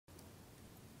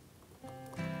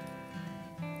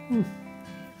Nine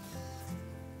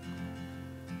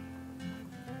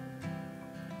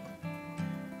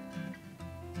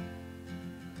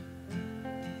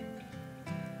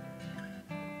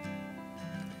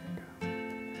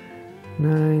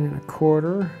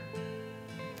 1/4.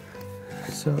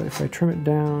 So if I trim it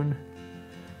down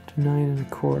to 9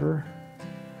 1/4,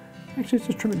 actually let's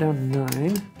just trim it down to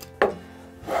 9.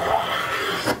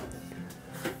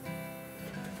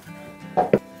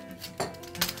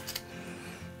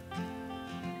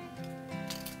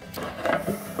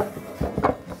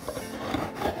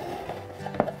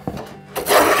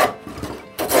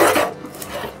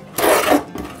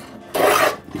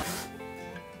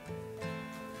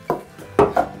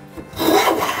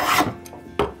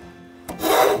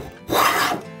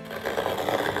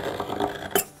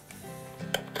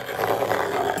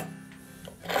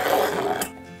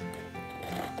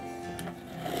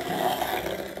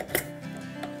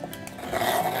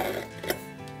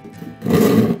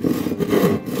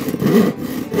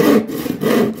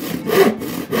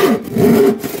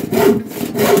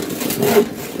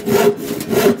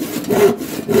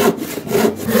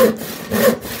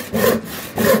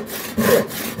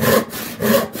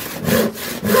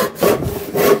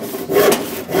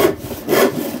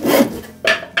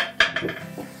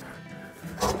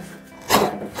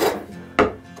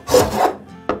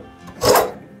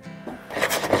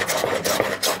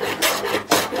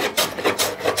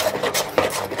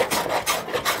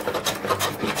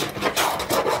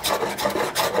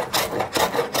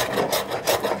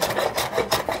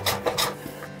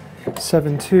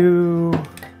 Seven 2,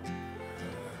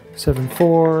 7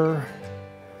 4,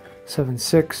 7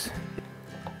 6.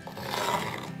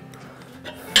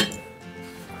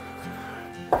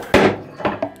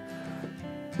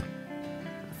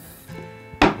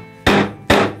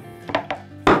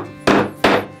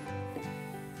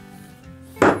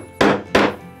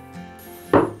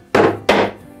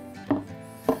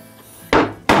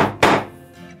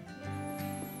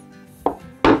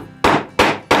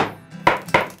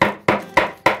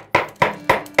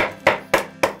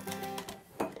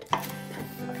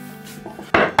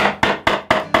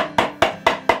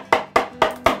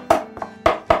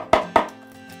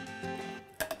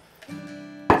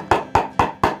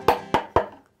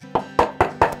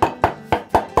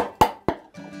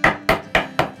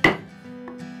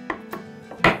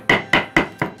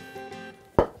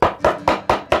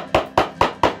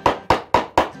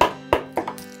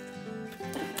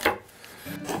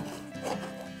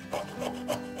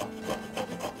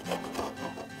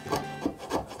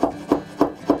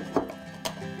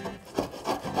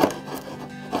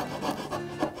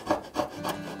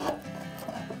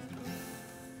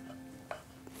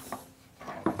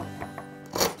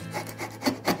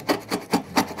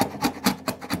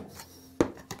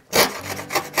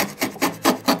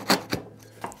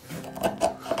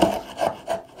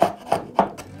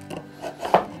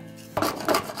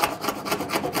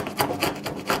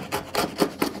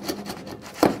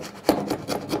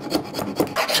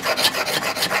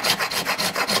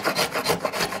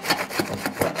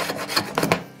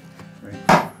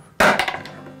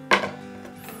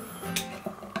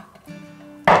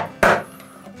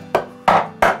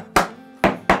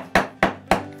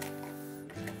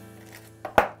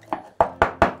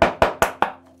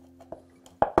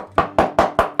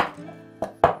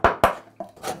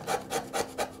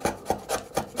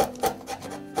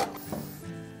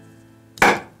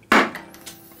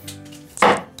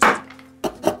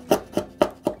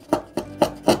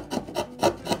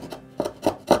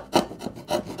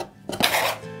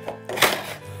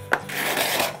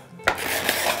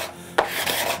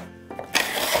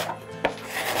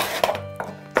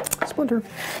 Splinter.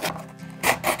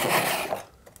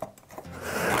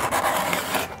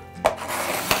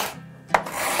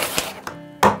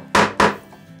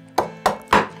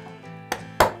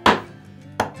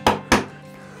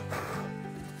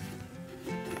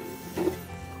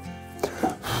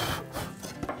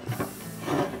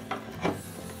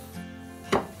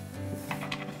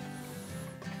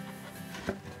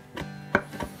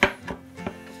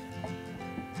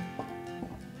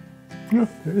 Yeah,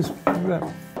 it is. Look at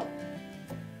that.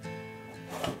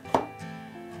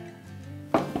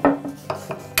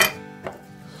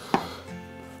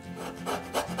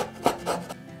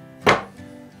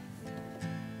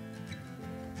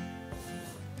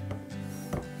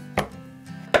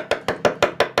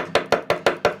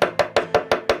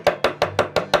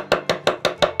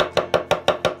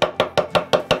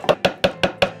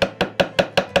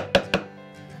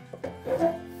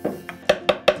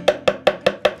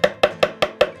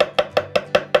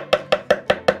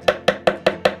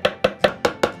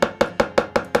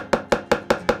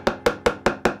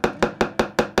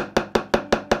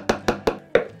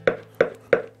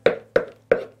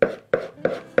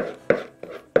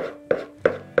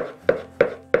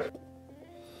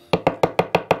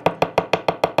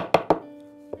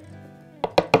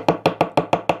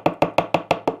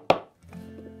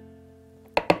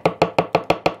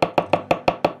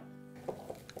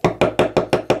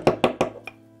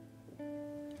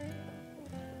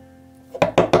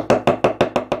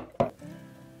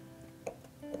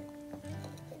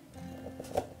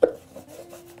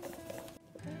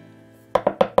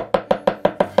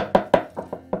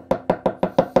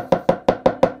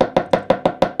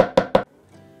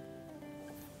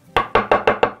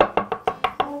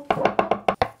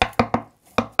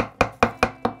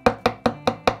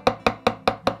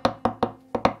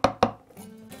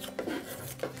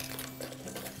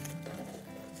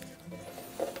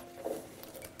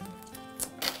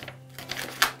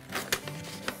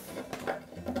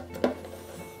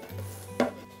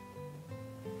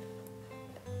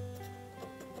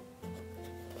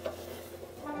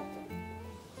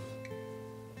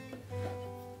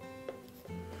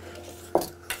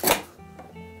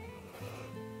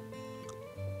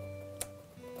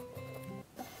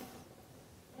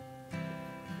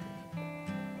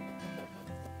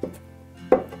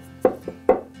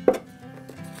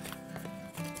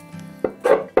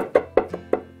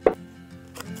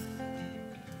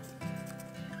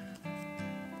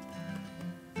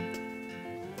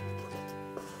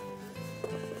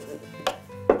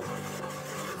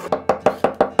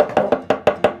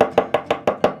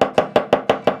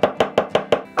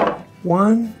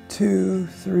 1, 2,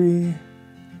 3.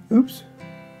 Oops.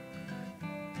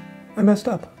 I messed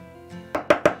up.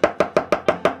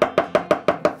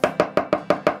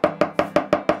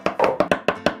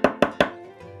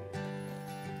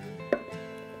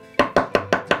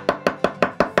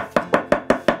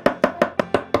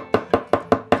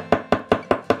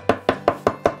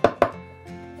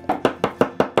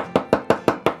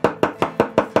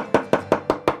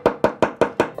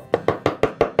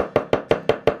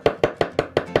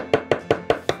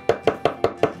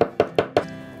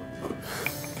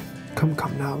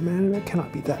 Come now, man. It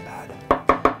cannot be that bad.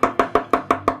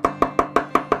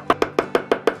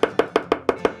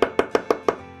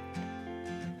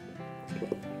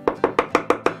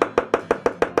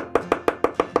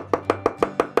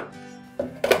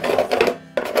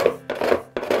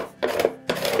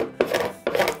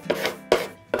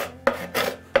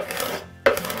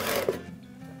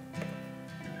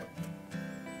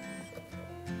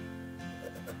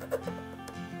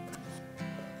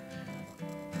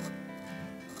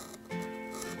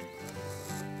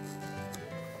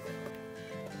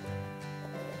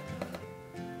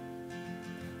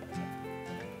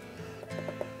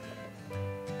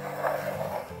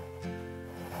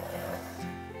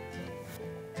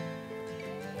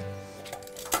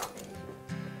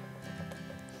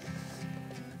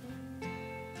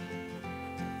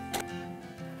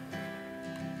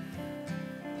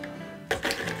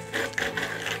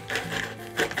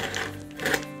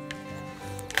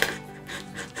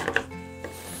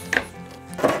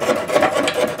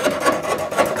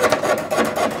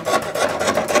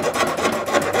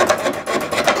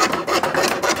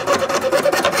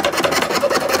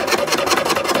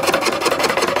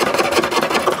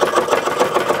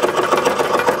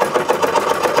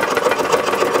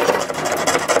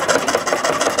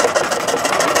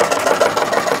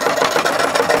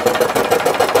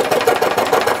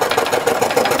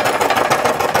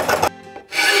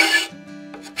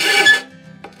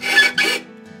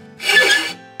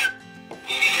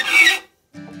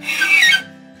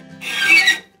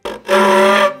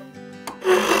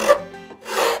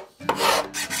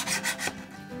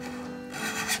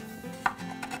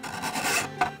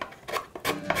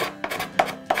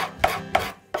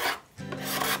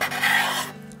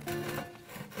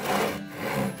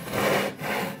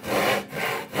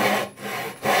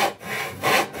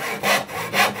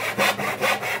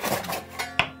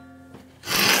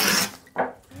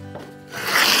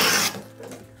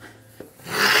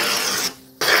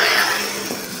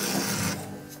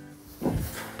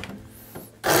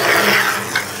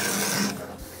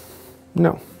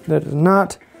 No, that is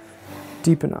not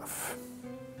deep enough.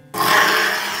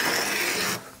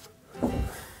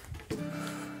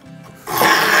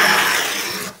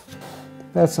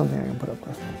 That's something I can put up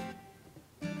with.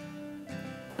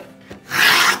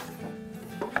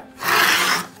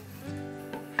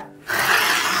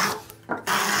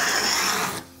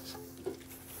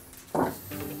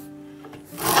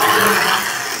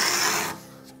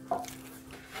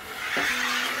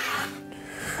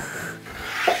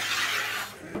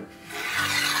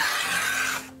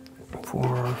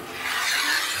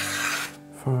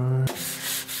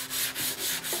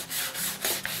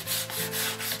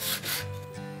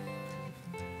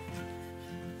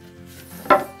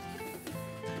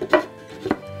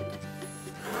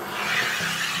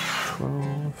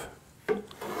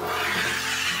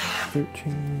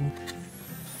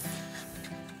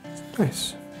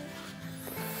 Nice.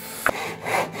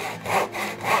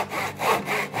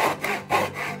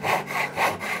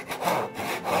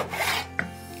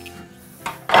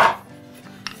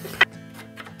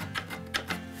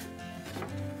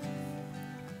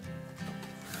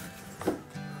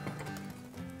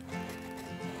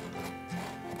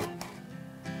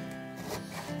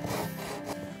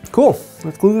 Cool.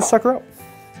 Let's glue this sucker up.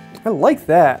 I like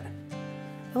that.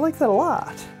 I like that a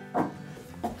lot.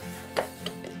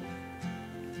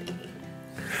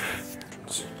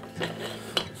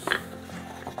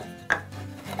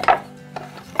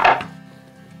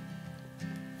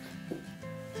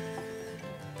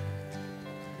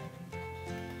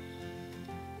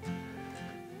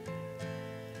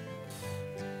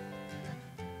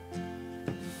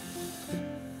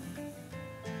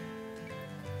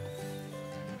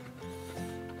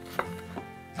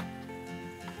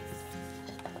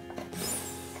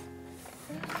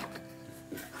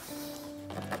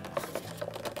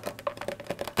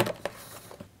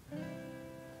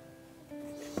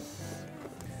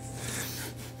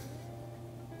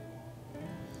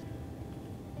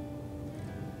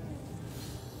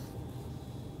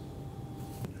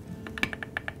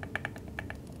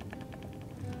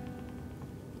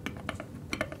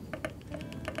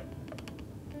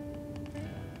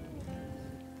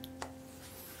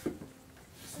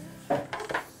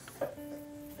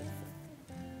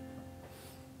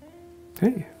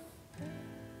 Okay.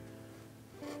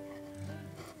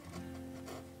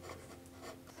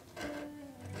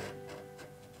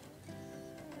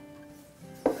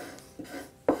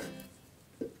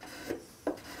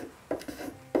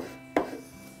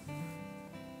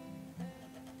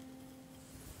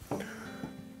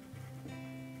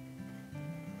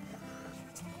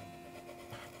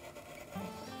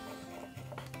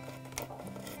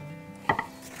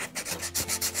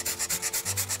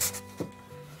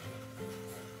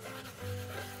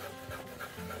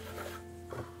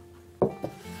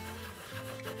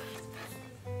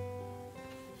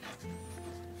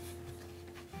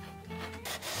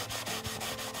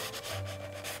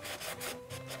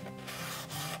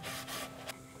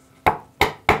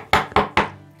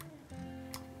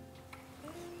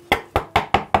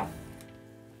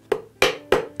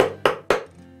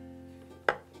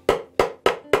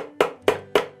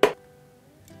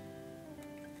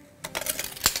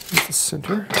 The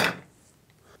center.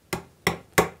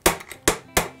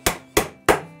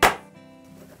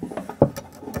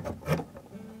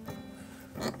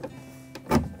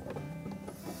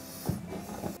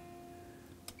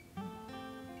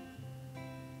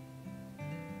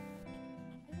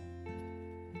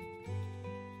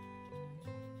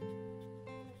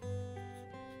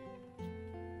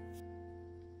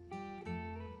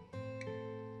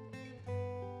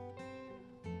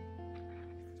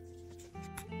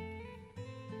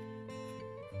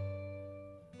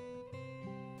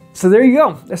 So there you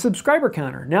go, a subscriber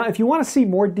counter. Now, if you want to see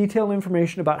more detailed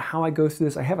information about how I go through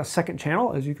this, I have a second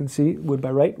channel, as you can see, Wood by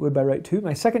Wright 2.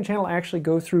 My second channel, I actually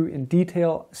go through in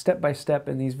detail, step by step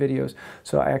in these videos.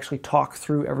 So I actually talk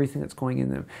through everything that's going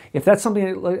in them. If that's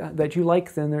something that you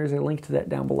like, then there's a link to that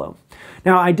down below.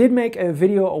 Now, I did make a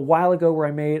video a while ago where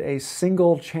I made a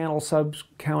single channel subs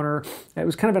counter. It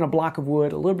was kind of in a block of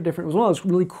wood, a little bit different. It was one of those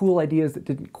really cool ideas that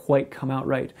didn't quite come out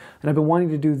right. And I've been wanting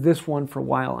to do this one for a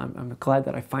while. I'm glad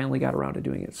that I finally got around to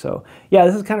doing it. So yeah,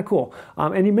 this is kind of cool.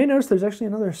 And you may notice there's actually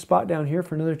another spot down here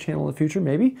for another channel in the future,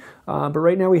 maybe. But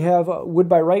right now we have Wood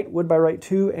by Wright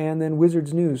 2, and then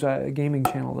Wizards News, a gaming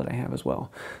channel that I have as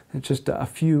well. It's just a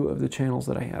few of the channels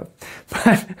that I have.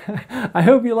 But I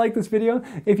hope you liked this video.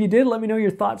 If you did, let me know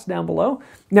your thoughts down below.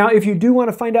 Now, if you do want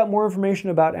to find out more information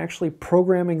about actually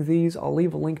programming these, I'll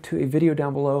leave a link to a video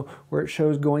down below where it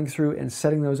shows going through and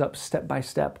setting those up step by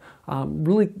step.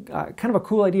 Really kind of a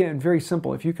cool idea and very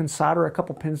simple. If you can solder a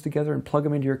couple pins together and plug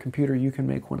them into your computer, you can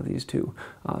make one of these too.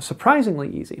 Surprisingly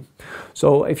easy.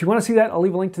 So if you want to see that, I'll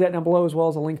leave a link to that down below, as well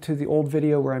as a link to the old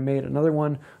video where I made another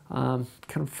one. Kind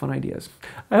of fun ideas.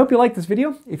 I hope you liked this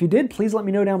video. If you did, please let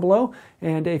me know down below.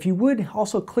 And if you would,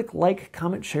 also click like,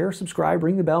 comment, share, subscribe,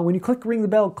 ring the bell. When you click ring the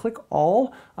bell, click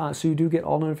all, so you do get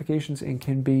all notifications and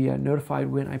can be notified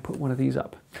when I put one of these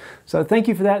up. So thank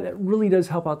you for that. That really does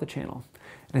help out the channel.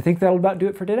 And I think that'll about do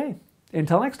it for today.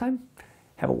 Until next time,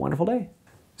 have a wonderful day.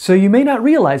 So you may not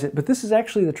realize it, but this is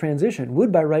actually the transition.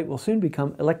 Wood by Wright will soon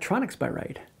become Electronics by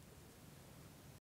Wright.